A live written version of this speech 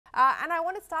And I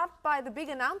want to start by the big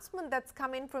announcement that's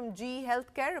come in from GE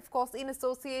Healthcare. Of course, in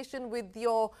association with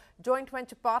your joint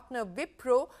venture partner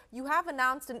Wipro, you have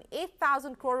announced an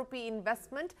 8,000 crore rupee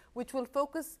investment, which will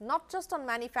focus not just on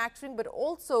manufacturing, but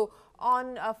also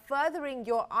on furthering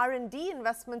your R&D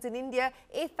investments in India,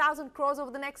 8,000 crores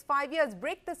over the next 5 years.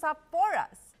 Break this up for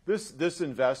us. This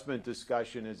investment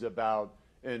discussion is about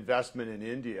investment in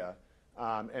India,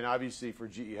 and obviously for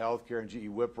GE Healthcare and GE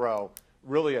Wipro,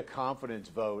 really a confidence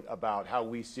vote about how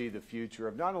we see the future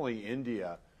of not only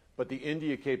India, but the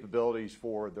India capabilities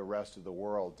for the rest of the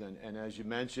world. And as you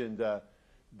mentioned,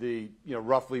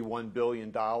 roughly $1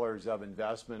 billion of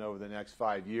investment over the next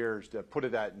 5 years. To put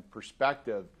it in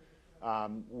perspective,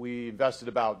 we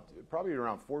invested probably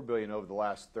around $4 billion over the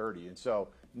last 30. And so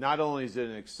not only is it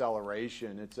an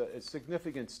acceleration, it's a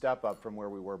significant step up from where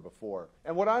we were before.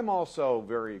 And what I'm also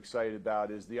very excited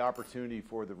about is the opportunity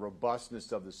for the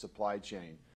robustness of the supply chain.